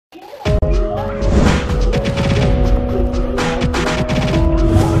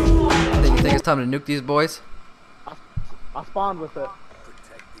it's time to nuke these boys. I spawned with it.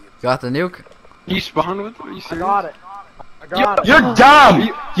 Got the nuke? You spawned with it? Are you serious? I got it. I got it. You're dumb!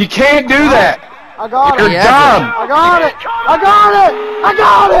 You can't do that! I got it. You're dumb! I got it. I got it. I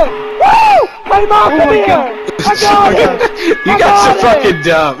got it. Woo! Hey, Mom, come here. I got it. You guys are fucking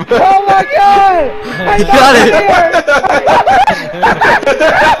dumb. Oh my god! Hey, You got it.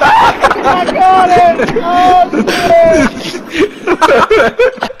 I got it. Oh,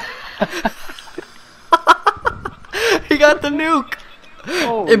 He got the nuke!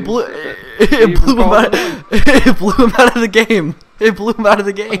 Holy It blew shit. it blew him out it blew him out of the game. It blew him out of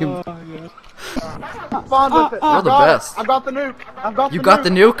the game. I spawned with it. You're the best. I got the nuke. I got the You got the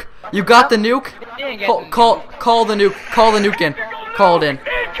nuke? You got the nuke? Call the nuke. Call the nuke in. Call it in.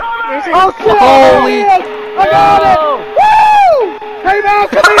 Oh, shit. Holy I got it. Woo! Hey, Mom,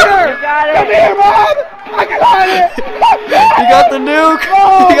 come here. Come here, Mom. I got it. He got the nuke!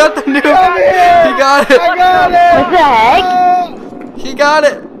 He got the nuke! Come here. He got I it! got it. What the heck? He got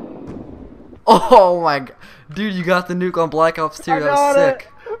it! Oh my god. Dude, you got the nuke on Black Ops 2. That was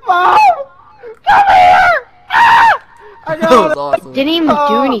sick. Mom! Come here! Ah! I That got was it! awesome. Didn't even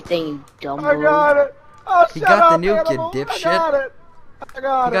do anything, you dumb I got it! Oh, He shut got the up, nuke, you animal. dipshit. I got it! I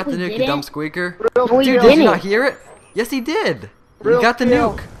got You got the He nuke, you didn't? dumb squeaker. Real No, he Dude, kill. did you didn't. not hear it? Yes, he did. You Real got the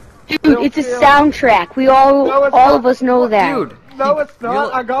kill. nuke. Dude, it's a soundtrack. We all of us know that. Dude. No, it's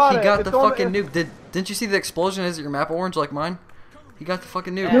not. I got it. He got It's the on fucking nuke. Didn't you see the explosion? Is your map orange like mine? He got the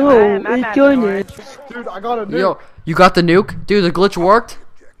fucking nuke. No, it's doing it. Dude, I got a nuke. Yo, you got the nuke? Dude, the glitch worked.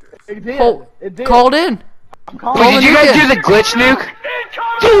 It did. Oh, It did. call it in. I'm calling Wait, Call did the you nuke guys in. do the glitch nuke?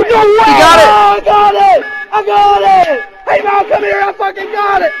 Dude, no way! He got it. I got it! I got it! Hey, Mom, come here! I fucking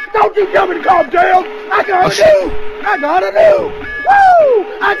got it! Don't you come and calm down! I got a nuke! I got a nuke! Woo!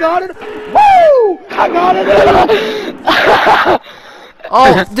 I got it! Woo! I got a nuke!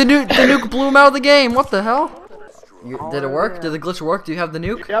 Oh, the nuke blew him out of the game. What the hell? Did it work? Did the glitch work? Do you have the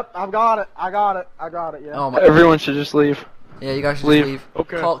nuke? Yep, I've got it. I got it. I got it, yeah. Oh my. Everyone should just leave. Yeah, you guys should Leave. just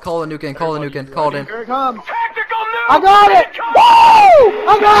leave. Okay. Call the nuke in. Call the nuke in. Call it in. Here it comes. I got it! Woo!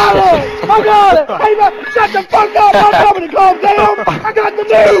 I got it! I got it! Hey, man, shut the fuck up! I'm coming to calm down! I got the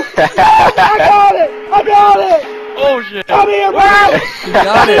nuke! Yes, I got it! I got it! Oh shit. Come here, man! You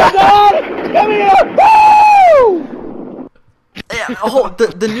got it. I got it! Come here! Woo! Yeah, oh, the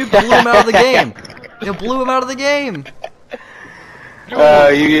nuke blew him out of the game. It blew him out of the game.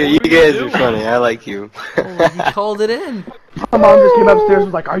 You guys are funny. I like you. Oh, he called it in. My mom just came upstairs and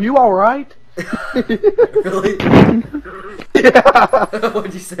was like, "Are you alright?" Really? Yeah.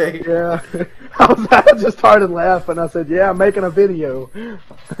 What'd you say? Yeah. I just started laughing. I said, "Yeah, I'm making a video."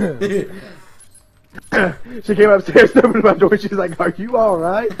 She came upstairs, opened my door. She's like, "Are you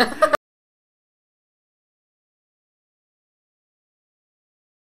alright?"